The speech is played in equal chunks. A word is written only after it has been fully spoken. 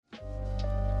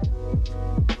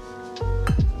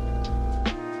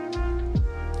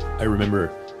I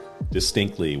remember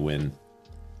distinctly when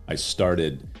I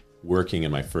started working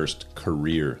in my first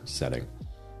career setting.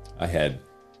 I had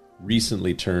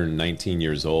recently turned 19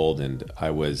 years old, and I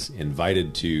was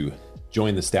invited to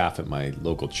join the staff at my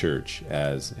local church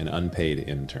as an unpaid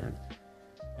intern.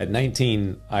 At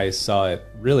 19, I saw it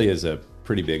really as a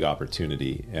pretty big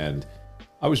opportunity, and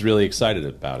I was really excited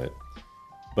about it.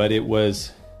 But it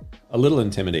was a little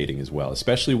intimidating as well,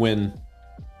 especially when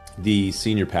the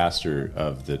senior pastor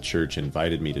of the church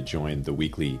invited me to join the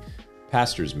weekly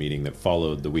pastors meeting that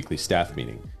followed the weekly staff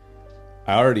meeting.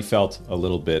 I already felt a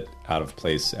little bit out of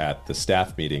place at the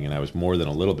staff meeting, and I was more than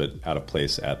a little bit out of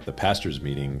place at the pastors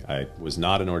meeting. I was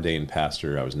not an ordained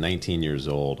pastor. I was 19 years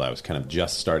old. I was kind of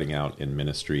just starting out in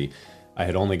ministry. I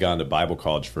had only gone to Bible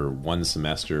college for one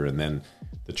semester, and then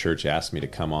the church asked me to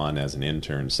come on as an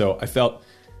intern. So I felt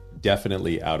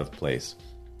definitely out of place.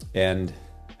 And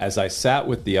as I sat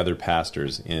with the other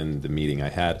pastors in the meeting, I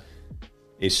had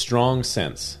a strong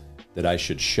sense that I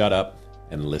should shut up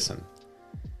and listen.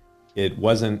 It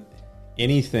wasn't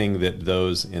anything that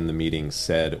those in the meeting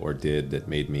said or did that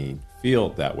made me feel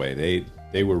that way.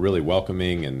 They were really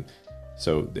welcoming, and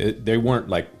so they weren't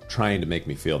like trying to make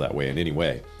me feel that way in any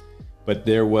way. But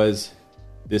there was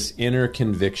this inner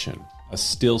conviction, a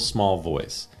still small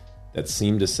voice that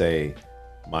seemed to say,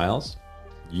 "Miles,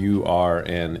 you are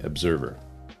an observer.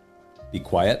 Be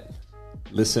quiet,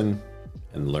 listen,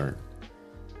 and learn."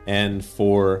 And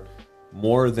for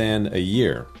more than a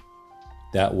year,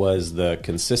 that was the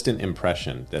consistent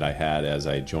impression that I had as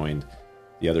I joined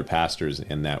the other pastors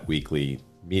in that weekly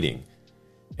meeting.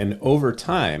 And over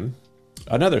time,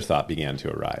 another thought began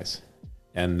to arise,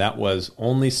 and that was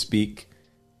only speak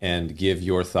and give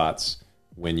your thoughts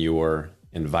when you're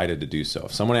invited to do so.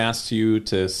 If someone asks you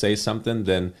to say something,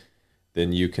 then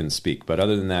you can speak. But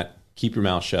other than that, keep your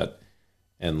mouth shut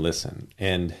and listen.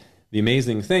 And the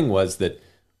amazing thing was that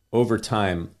over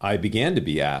time, I began to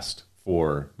be asked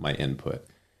for my input.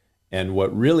 And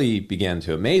what really began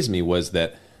to amaze me was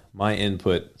that my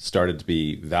input started to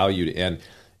be valued and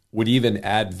would even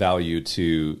add value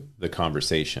to the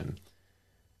conversation.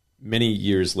 Many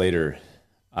years later,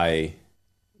 I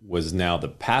was now the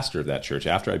pastor of that church.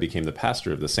 After I became the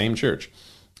pastor of the same church,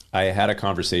 I had a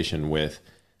conversation with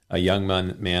a young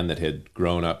man that had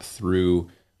grown up through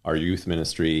our youth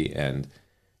ministry, and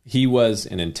he was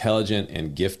an intelligent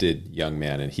and gifted young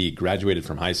man, and he graduated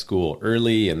from high school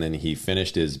early, and then he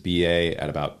finished his BA at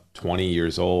about 20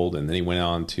 years old, and then he went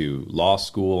on to law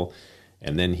school,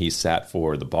 and then he sat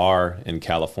for the bar in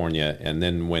California. And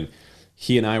then when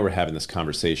he and I were having this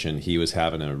conversation, he was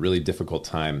having a really difficult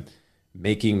time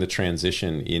making the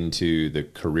transition into the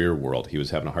career world. He was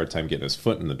having a hard time getting his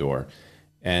foot in the door,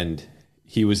 and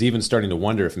he was even starting to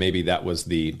wonder if maybe that was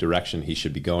the direction he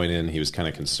should be going in. He was kind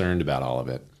of concerned about all of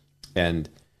it. And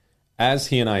as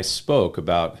he and I spoke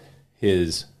about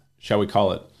his, shall we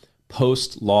call it,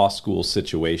 post-law school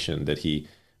situation that he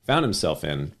found himself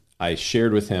in, I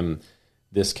shared with him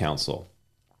this counsel.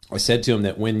 I said to him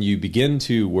that when you begin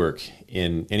to work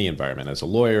in any environment as a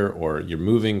lawyer, or you're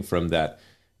moving from that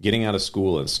getting out of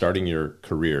school and starting your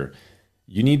career,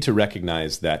 you need to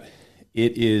recognize that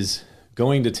it is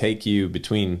going to take you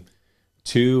between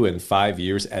 2 and 5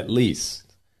 years at least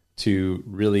to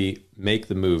really make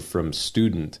the move from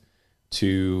student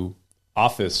to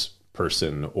office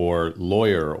person or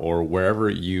lawyer or wherever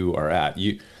you are at.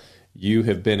 You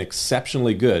have been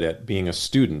exceptionally good at being a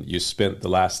student. You spent the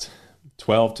last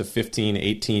 12 to 15,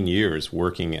 18 years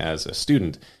working as a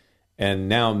student. And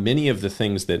now many of the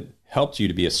things that helped you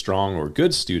to be a strong or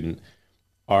good student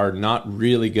are not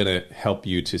really going to help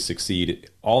you to succeed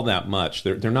all that much.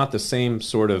 They're not the same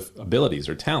sort of abilities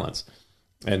or talents.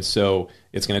 And so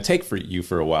it's going to take for you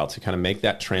for a while to kind of make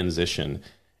that transition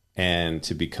and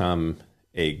to become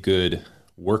a good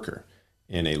worker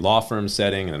in a law firm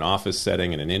setting, in an office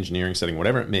setting, in an engineering setting,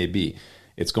 whatever it may be.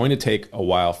 It's going to take a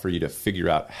while for you to figure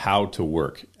out how to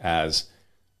work as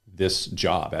this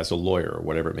job, as a lawyer, or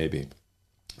whatever it may be.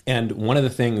 And one of the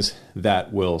things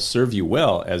that will serve you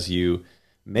well as you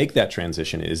make that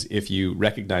transition is if you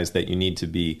recognize that you need to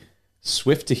be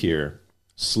swift to hear,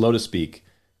 slow to speak,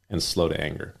 and slow to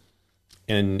anger.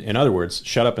 In other words,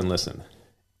 shut up and listen,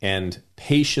 and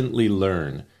patiently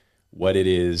learn what it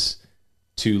is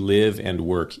to live and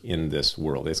work in this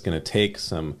world. It's going to take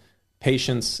some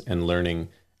patience and learning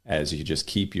as you just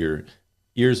keep your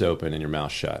ears open and your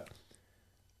mouth shut.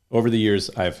 Over the years,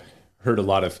 I've heard a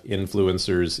lot of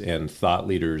influencers and thought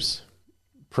leaders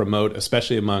promote,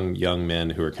 especially among young men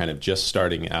who are kind of just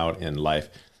starting out in life,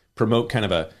 promote kind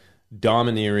of a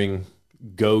domineering,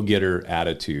 go-getter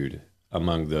attitude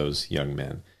among those young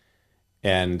men.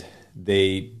 And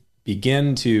they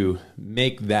begin to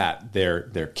make that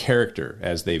their character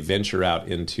as they venture out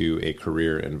into a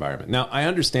career environment. Now, I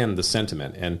understand the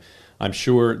sentiment, and I'm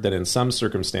sure that in some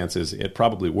circumstances it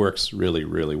probably works really,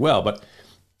 really well. But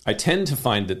I tend to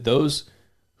find that those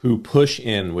who push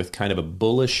in with kind of a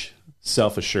bullish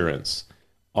self-assurance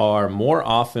are more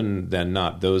often than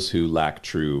not those who lack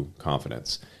true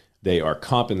confidence. They are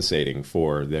compensating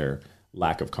for their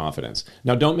lack of confidence.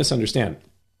 Now, don't misunderstand.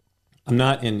 I'm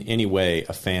not in any way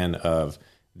a fan of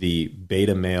the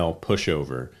beta male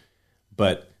pushover,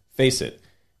 but face it,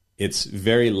 it's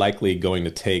very likely going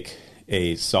to take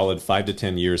a solid 5 to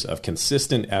 10 years of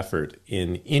consistent effort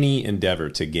in any endeavor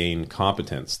to gain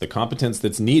competence, the competence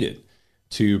that's needed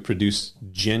to produce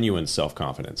genuine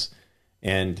self-confidence.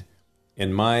 And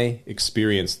in my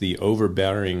experience, the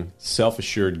overbearing,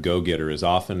 self-assured go-getter is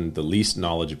often the least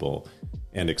knowledgeable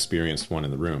and experienced one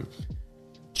in the room.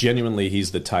 Genuinely,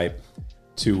 he's the type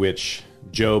to which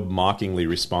Job mockingly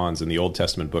responds in the Old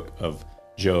Testament book of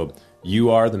Job, "You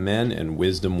are the men, and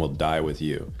wisdom will die with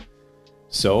you."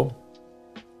 So,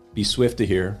 be swift to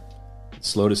hear,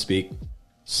 slow to speak,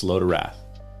 slow to wrath.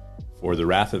 For the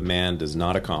wrath of man does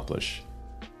not accomplish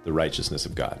the righteousness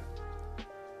of God.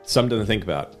 Something to think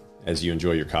about as you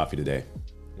enjoy your coffee today.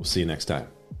 We'll see you next time.